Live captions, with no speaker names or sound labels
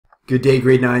Good day,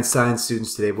 grade 9 science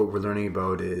students. Today what we're learning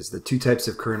about is the two types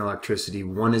of current electricity.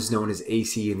 One is known as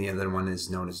AC and the other one is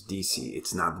known as DC.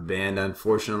 It's not the band,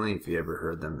 unfortunately. If you ever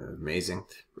heard them, they're amazing.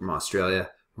 From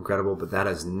Australia, incredible, but that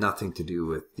has nothing to do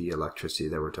with the electricity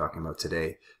that we're talking about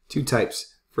today. Two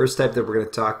types. First type that we're going to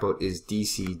talk about is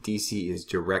DC. DC is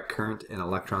direct current and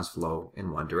electrons flow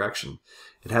in one direction.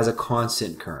 It has a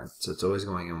constant current, so it's always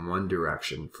going in one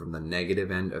direction from the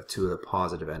negative end to the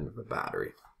positive end of a battery.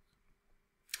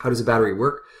 How does a battery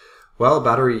work? Well, a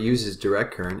battery uses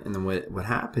direct current, and then what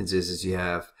happens is you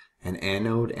have an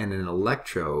anode and an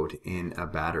electrode in a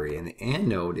battery, and the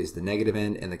anode is the negative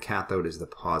end and the cathode is the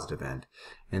positive end,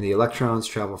 and the electrons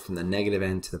travel from the negative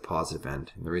end to the positive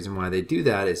end. And the reason why they do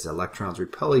that is the electrons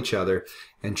repel each other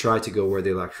and try to go where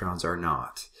the electrons are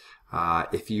not.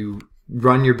 If you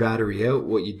run your battery out,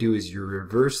 what you do is you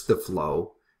reverse the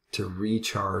flow to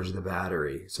recharge the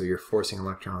battery. So you're forcing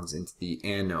electrons into the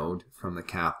anode from the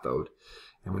cathode.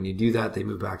 And when you do that, they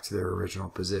move back to their original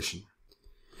position.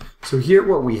 So here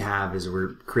what we have is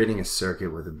we're creating a circuit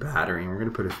with a battery, and we're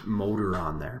going to put a motor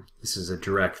on there. This is a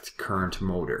direct current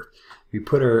motor. We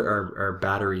put our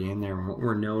battery in there, and what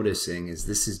we're noticing is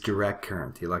this is direct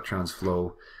current. The electrons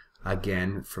flow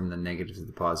again from the negative to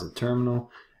the positive terminal.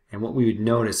 And what we would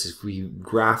notice if we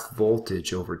graph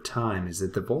voltage over time is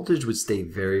that the voltage would stay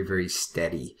very, very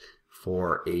steady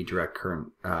for a direct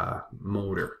current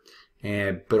motor.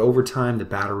 But over time, the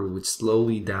battery would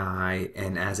slowly die,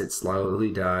 and as it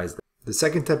slowly dies, the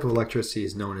second type of electricity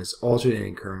is known as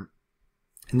alternating current.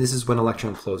 And this is when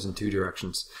electron flows in two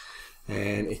directions.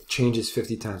 And it changes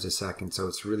 50 times a second, so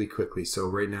it's really quickly. So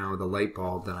right now, the light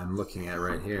bulb that I'm looking at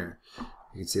right here,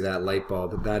 you can see that light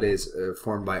bulb, that is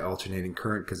formed by alternating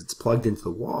current because it's plugged into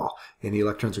the wall and the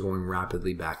electrons are going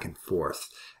rapidly back and forth.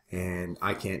 And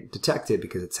I can't detect it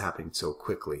because it's happening so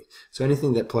quickly. So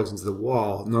anything that plugs into the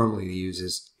wall normally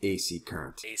uses AC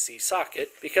current. AC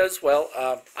socket because, well,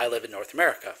 I live in North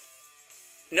America.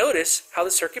 Notice how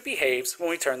the circuit behaves when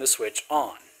we turn the switch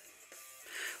on.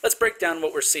 Let's break down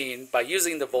what we're seeing by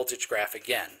using the voltage graph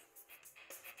again.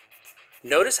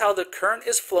 Notice how the current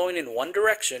is flowing in one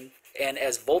direction, and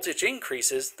as voltage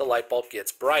increases, the light bulb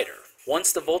gets brighter.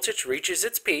 Once the voltage reaches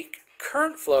its peak,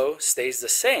 current flow stays the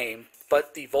same,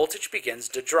 but the voltage begins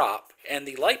to drop, and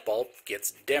the light bulb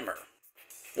gets dimmer.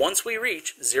 Once we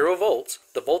reach 0 volts,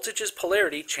 the voltage's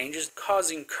polarity changes,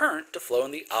 causing current to flow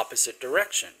in the opposite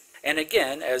direction. And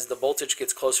again, as the voltage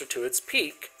gets closer to its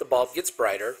peak, the bulb gets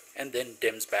brighter and then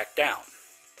dims back down.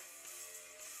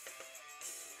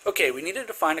 Okay, we need to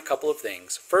define a couple of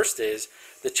things. First is,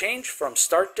 the change from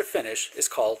start to finish is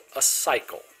called a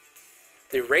cycle.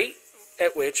 The rate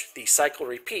at which the cycle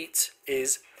repeats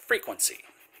is frequency.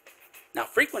 Now,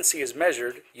 frequency is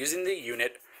measured using the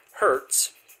unit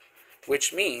hertz,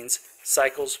 which means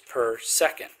cycles per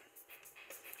second.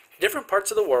 Different parts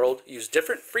of the world use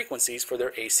different frequencies for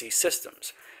their AC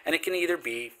systems, and it can either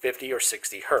be 50 or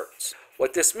 60 hertz.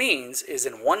 What this means is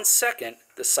in 1 second,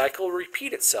 the cycle will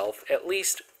repeat itself at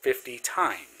least 50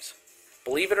 times.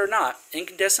 Believe it or not,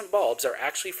 incandescent bulbs are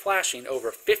actually flashing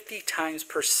over 50 times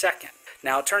per second.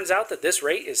 Now, it turns out that this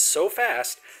rate is so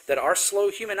fast that our slow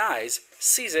human eyes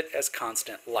sees it as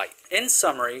constant light. In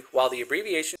summary, while the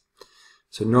abbreviation...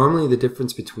 So normally the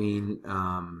difference between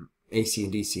AC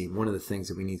and DC, one of the things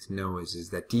that we need to know is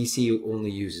that DC only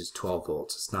uses 12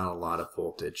 volts. It's not a lot of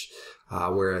voltage,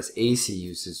 whereas AC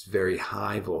uses very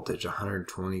high voltage,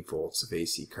 120 volts of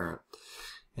AC current.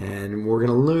 And we're going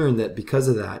to learn that because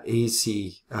of that,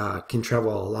 AC can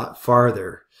travel a lot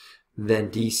farther than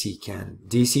DC can.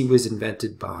 DC was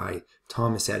invented by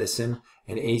Thomas Edison,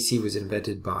 and AC was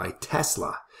invented by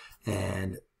Tesla.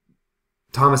 And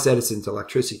Thomas Edison's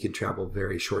electricity could travel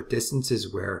very short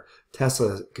distances, where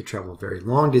Tesla could travel very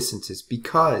long distances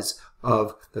because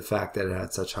of the fact that it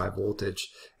had such high voltage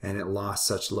and it lost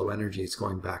such low energy. It's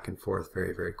going back and forth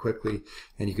very, very quickly,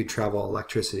 and you could travel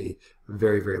electricity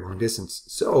very, very long distance.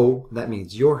 So that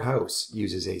means your house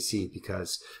uses AC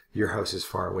because your house is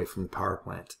far away from the power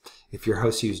plant. If your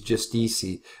house used just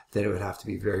DC, then it would have to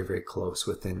be very, very close,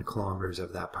 within kilometers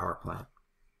of that power plant.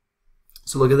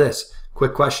 So look at this.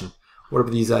 Quick question. What are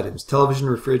these items? Television,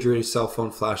 refrigerator, cell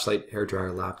phone, flashlight,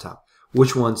 hairdryer, laptop.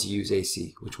 Which ones use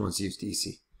AC? Which ones use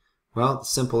DC? Well, the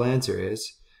simple answer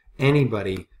is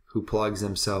anybody who plugs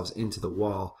themselves into the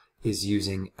wall is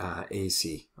using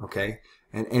AC, okay?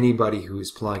 And anybody who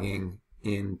is plugging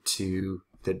into,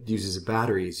 that uses a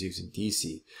battery, is using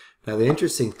DC. Now, the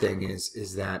interesting thing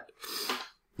is that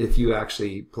if you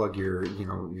actually plug your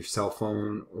cell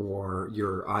phone or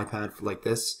your iPad like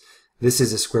this, This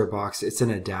is a square box. It's an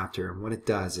adapter, and what it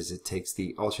does is it takes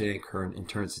the alternating current and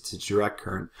turns it to direct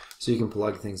current, so you can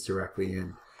plug things directly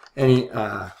in. any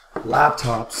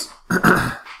laptops,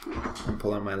 I'm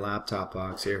pulling my laptop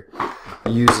box here,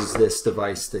 uses this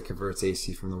device that converts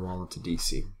AC from the wall into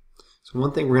DC. So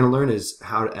one thing we're going to learn is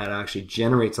how it actually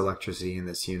generates electricity in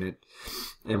this unit.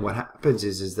 And what happens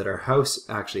is that our house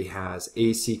actually has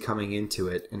AC coming into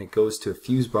it, and it goes to a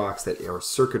fuse box or a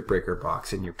circuit breaker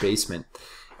box in your basement.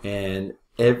 And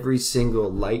every single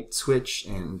light switch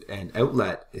and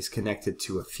outlet is connected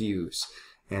to a fuse.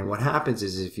 And what happens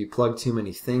is if you plug too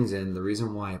many things in, the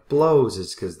reason why it blows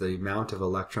is because the amount of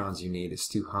electrons you need is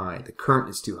too high. The current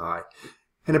is too high.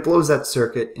 And it blows that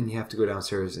circuit, and you have to go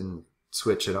downstairs and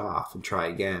switch it off and try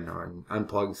again, or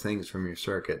unplug things from your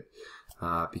circuit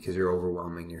because you're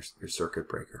overwhelming your circuit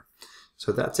breaker.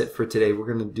 So that's it for today.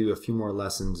 We're going to do a few more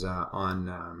lessons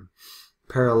on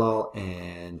parallel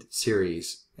and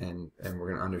series, and we're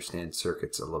going to understand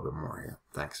circuits a little bit more here.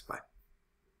 Thanks. Bye.